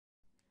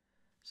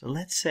So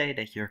let's say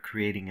that you're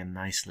creating a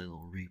nice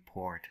little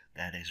report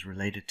that is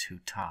related to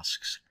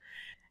tasks,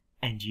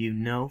 and you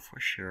know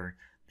for sure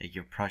that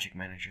your project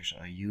managers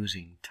are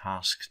using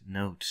task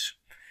notes,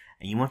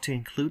 and you want to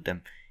include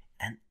them.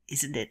 And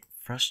isn't it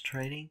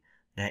frustrating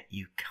that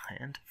you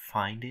can't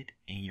find it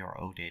in your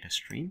OData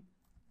stream?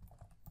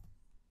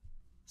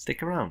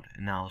 Stick around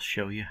and I'll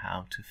show you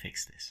how to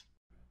fix this.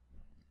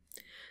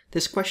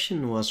 This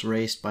question was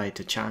raised by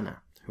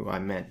Tatiana, who I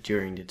met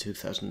during the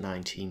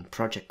 2019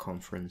 project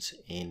conference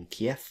in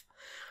Kiev.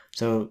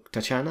 So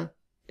Tatiana,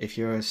 if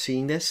you're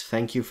seeing this,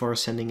 thank you for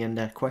sending in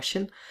that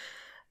question.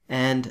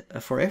 And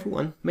for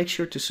everyone, make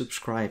sure to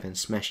subscribe and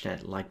smash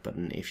that like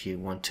button if you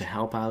want to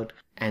help out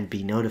and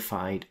be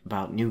notified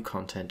about new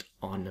content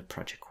on the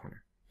Project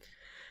Corner.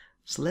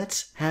 So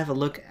let's have a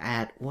look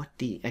at what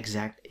the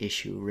exact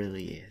issue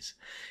really is.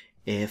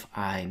 If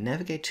I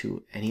navigate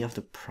to any of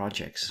the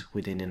projects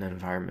within an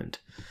environment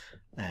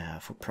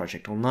for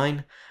Project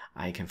Online,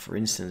 I can, for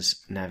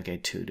instance,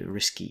 navigate to the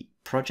Risky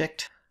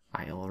project.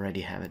 I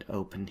already have it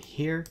open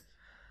here.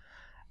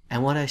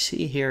 And what I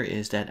see here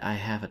is that I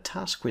have a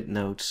task with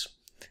notes,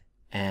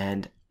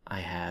 and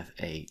I have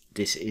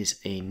this is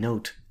a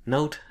note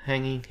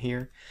hanging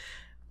here,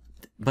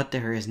 but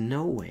there is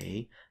no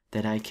way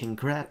that I can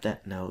grab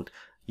that note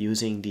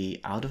using the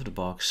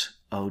out-of-the-box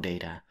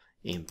OData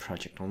in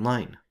Project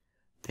Online.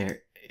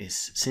 There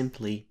is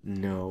simply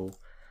no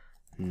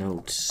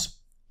notes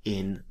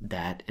in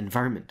that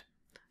environment.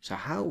 So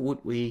how would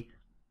we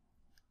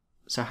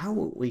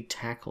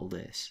tackle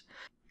this?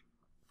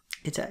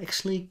 It's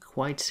actually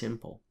quite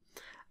simple.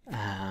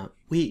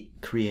 We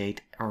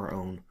create our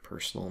own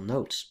personal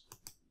notes.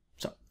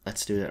 So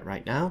let's do that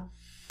right now,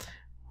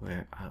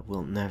 where I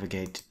will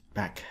navigate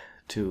back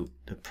to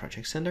the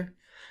project center,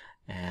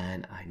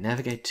 and I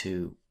navigate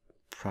to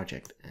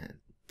project and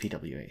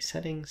PWA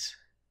settings.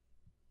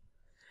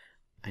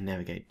 I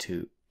navigate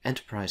to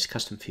enterprise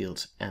custom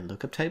fields and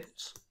lookup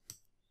tables.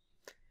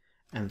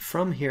 And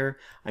from here,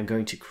 I'm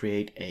going to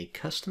create a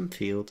custom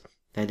field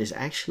that is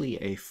actually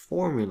a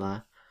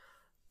formula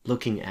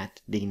looking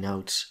at the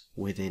notes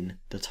within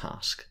the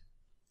task.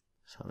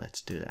 So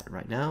let's do that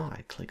right now.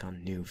 I click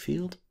on new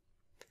field.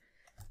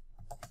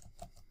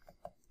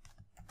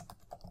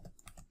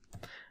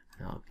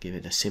 And I'll give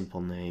it a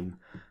simple name,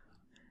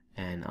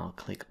 and I'll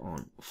click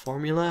on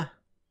formula.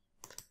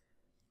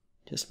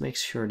 Just make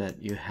sure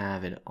that you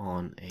have it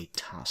on a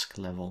task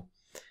level.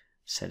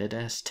 Set it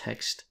as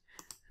text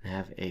and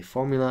have a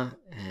formula,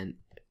 and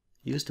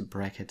use the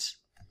brackets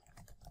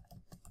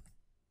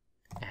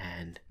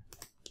and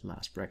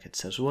last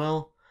brackets as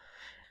well.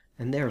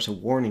 And there's a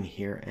warning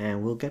here,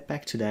 and we'll get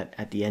back to that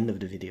at the end of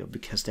the video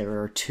because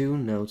there are two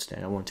notes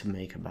that I want to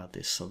make about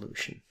this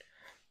solution.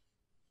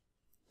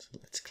 So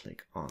let's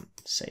click on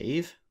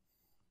save.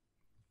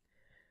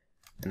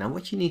 And now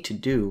what you need to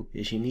do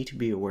is you need to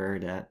be aware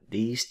that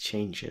these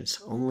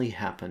changes only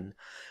happen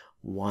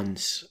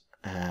once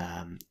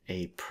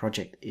a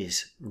project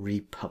is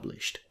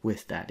republished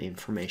with that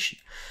information.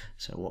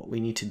 So what we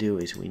need to do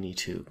is we need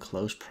to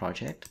close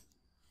project.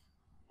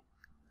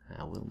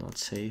 I will not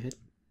save it.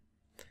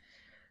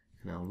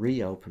 And I'll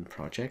reopen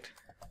project.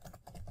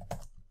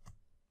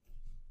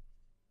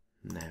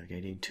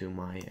 Navigating to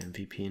my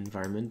MVP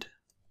environment.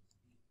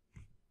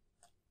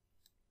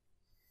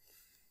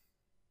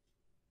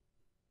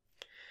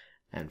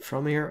 And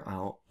from here,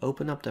 I'll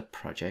open up the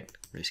project,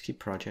 Risky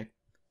project.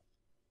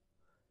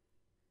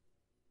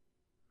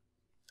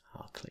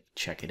 I'll click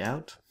check it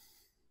out.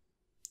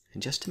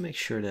 And just to make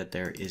sure that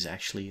there is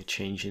actually a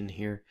change in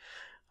here,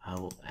 I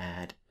will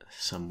add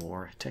some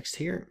more text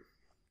here.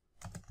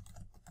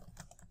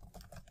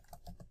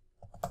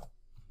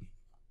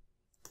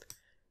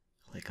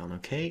 Click on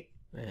OK,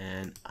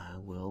 and I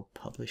will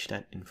publish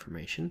that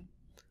information.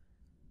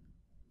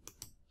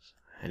 So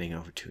heading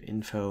over to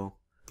info,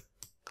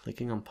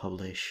 clicking on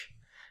publish,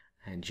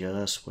 and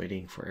just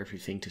waiting for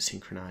everything to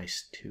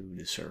synchronize to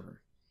the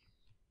server.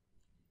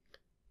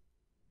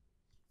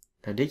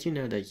 Now, did you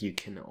know that you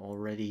can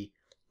already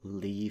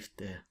leave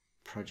the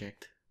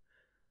project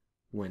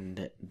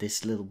when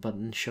this little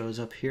button shows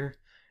up here?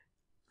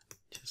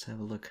 Just have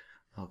a look.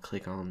 I'll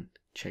click on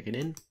check it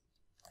in,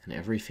 and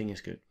everything is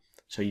good.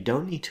 So you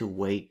don't need to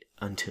wait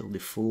until the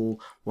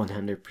full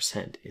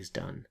 100% is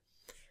done.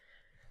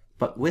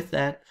 But with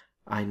that,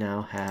 I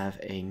now have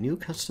a new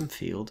custom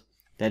field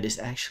that is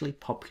actually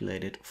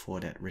populated for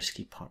that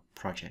Risky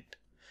project.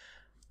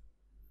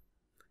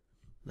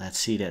 Let's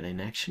see that in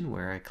action,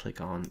 where I click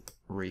on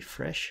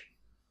refresh.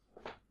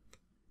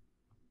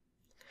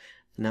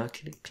 Now I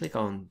can click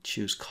on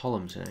choose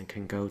columns, and I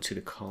can go to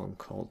the column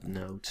called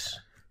notes.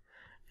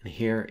 And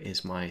here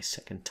is my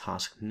second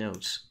task,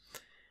 notes.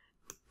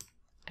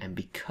 And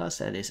because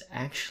that is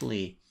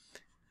actually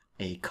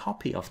a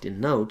copy of the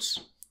notes,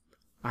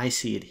 I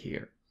see it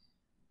here.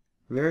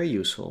 Very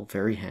useful,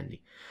 very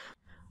handy.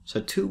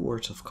 So two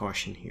words of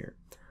caution here.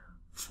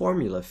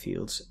 Formula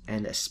fields,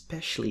 and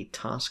especially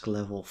task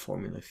level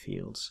formula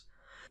fields,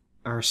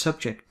 are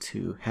subject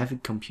to heavy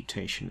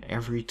computation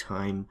every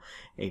time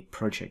a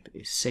project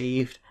is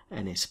saved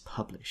and is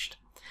published.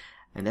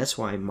 And that's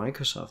why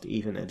Microsoft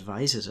even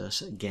advises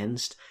us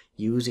against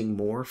using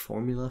more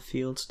formula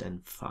fields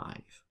than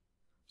 5.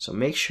 So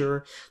make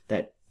sure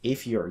that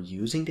if you're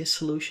using this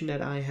solution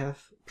that I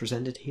have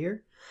presented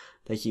here,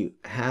 that you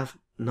have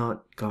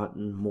not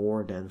gotten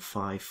more than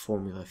 5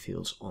 formula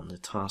fields on the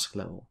task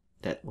level.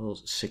 That will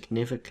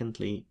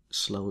significantly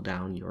slow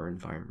down your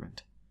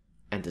environment.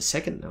 And the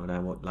second note I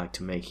would like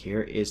to make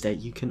here is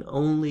that you can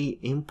only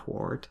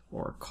import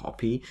or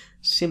copy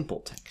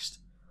simple text.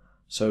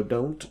 So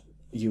don't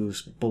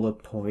use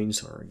bullet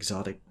points or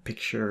exotic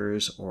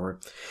pictures or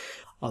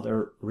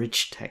other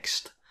rich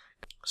text.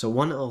 So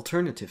one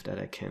alternative that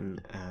I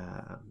can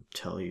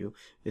tell you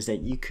is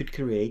that you could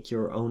create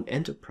your own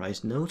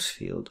enterprise notes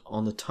field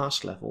on the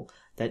task level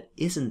that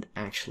isn't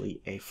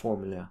actually a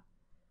formula,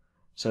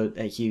 so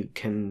that you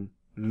can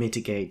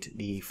mitigate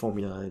the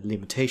formula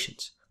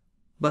limitations.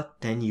 But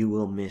then you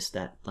will miss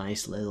that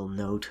nice little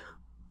note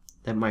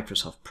that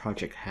Microsoft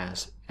Project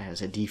has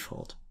as a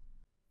default.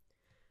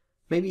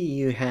 Maybe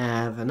you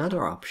have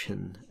another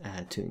option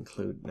to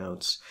include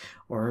notes,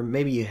 or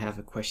maybe you have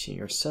a question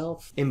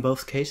yourself. In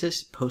both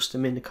cases, post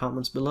them in the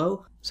comments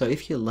below. So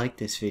if you like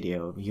this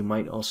video, you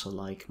might also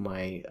like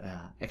my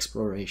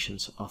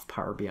explorations of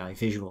Power BI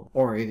Visual.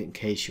 Or in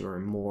case you're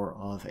more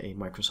of a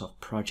Microsoft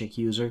Project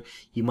user,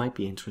 you might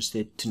be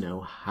interested to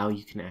know how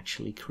you can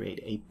actually create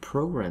a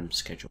program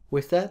schedule.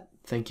 With that,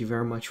 thank you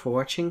very much for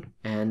watching,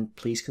 and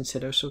please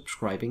consider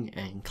subscribing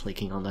and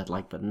clicking on that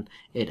like button.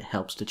 It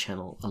helps the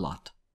channel a lot.